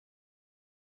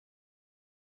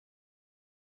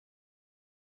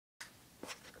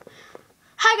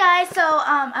Hi guys, so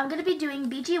I'm going to be doing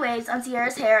beachy waves on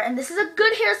Sierra's hair, and this is a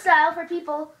good hairstyle for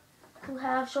people who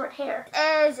have short hair.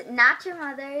 It is Not Your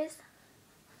Mother's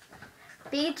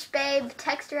Beach Babe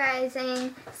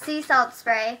Texturizing Sea Salt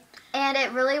Spray, and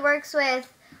it really works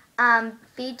with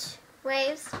beach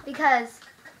waves because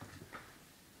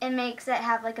it makes it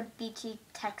have like a beachy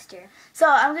texture. So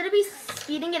I'm going to be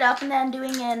speeding it up and then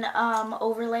doing an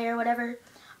overlay or whatever,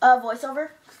 voiceover,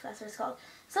 that's what it's called.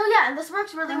 So yeah, and this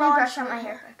works really well on short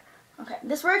hair. Okay,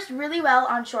 this works really well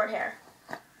on short hair.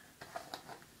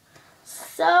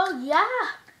 So yeah,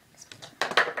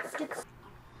 let's get.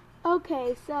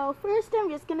 Okay, so first I'm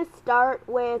just gonna start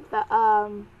with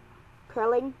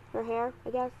curling her hair,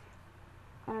 I guess.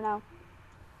 I don't know.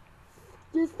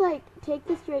 Just like take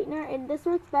the straightener, and this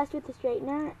works best with the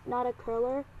straightener, not a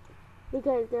curler,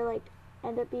 because they're like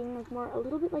end up being like more a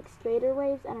little bit like straighter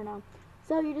waves. I don't know.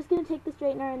 So you're just going to take the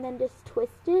straightener and then just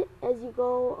twist it as you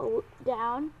go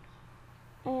down.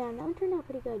 And that one turned out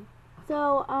pretty good.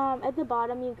 So at the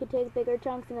bottom you could take bigger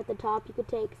chunks, and at the top you could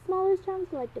take smaller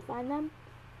chunks to like define them.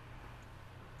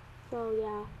 So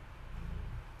yeah.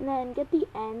 And then get the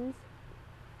ends.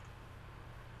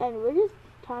 And we're just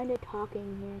kind of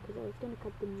talking here because I was going to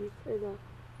cut the music or the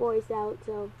voice out.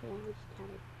 So yeah, we're just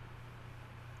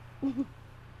chatting.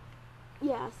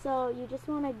 Yeah, so you just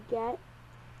want to get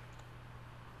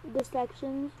the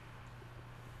sections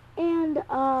and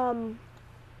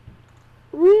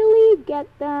really get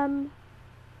them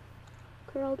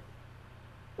curled,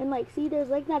 and like see there's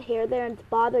like that hair there, and it's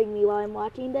bothering me while I'm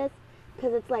watching this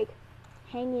because it's like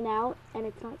hanging out and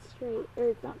it's not straight or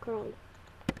it's not curled.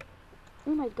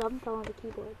 Oh, my gum fell on the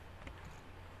keyboard.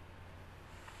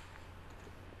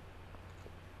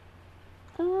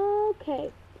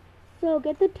 Okay, so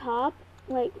get the top,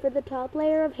 like for the top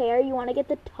layer of hair you want to get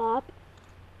the top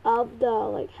of the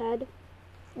like head,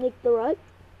 like the root.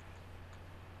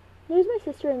 There's my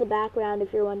sister in the background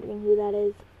if you're wondering who that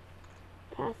is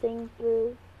passing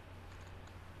through.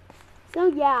 So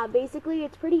yeah, basically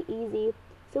it's pretty easy.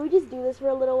 So we just do this for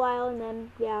a little while, and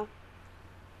then yeah,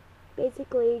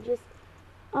 basically just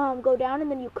go down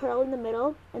and then you curl in the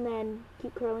middle and then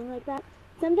keep curling like that.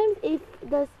 Sometimes if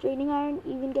the straightening iron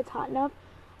even gets hot enough,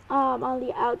 on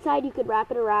the outside you could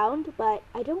wrap it around, but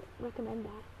I don't recommend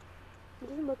that. It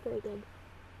doesn't look very good.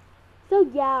 So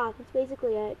yeah, that's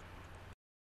basically it.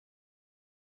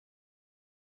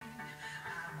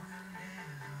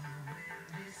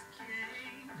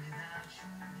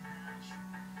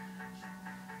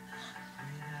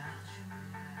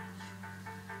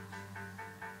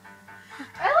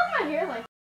 I love my hair like.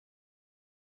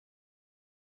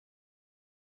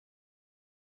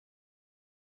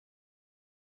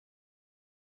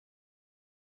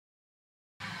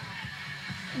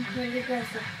 I'm pretty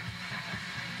aggressive.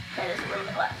 Okay, there's a little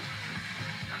bit left.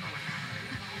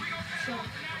 So,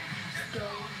 just go.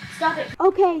 Stop it.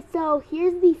 Okay, so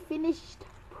here's the finished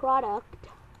product,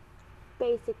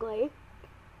 basically.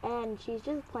 And she's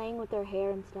just playing with her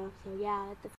hair and stuff, so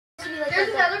yeah. There's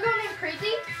another girl named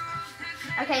Preeti.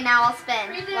 Okay, now I'll spin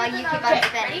Preeti while you keep okay, on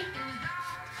spinning. ready?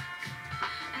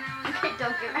 Okay,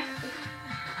 don't get my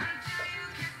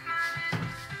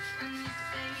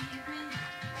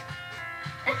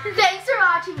Thanks for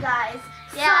watching, guys.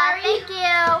 Yeah, Sorry. thank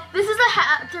you. This is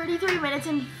a 33 minutes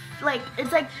and like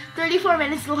it's like 34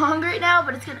 minutes long right now,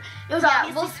 but it's gonna. It was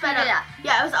obviously we'll sped speed it up.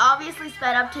 Yeah, it was obviously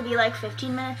sped up to be like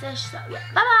 15 minutes ish. So yeah,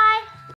 bye bye.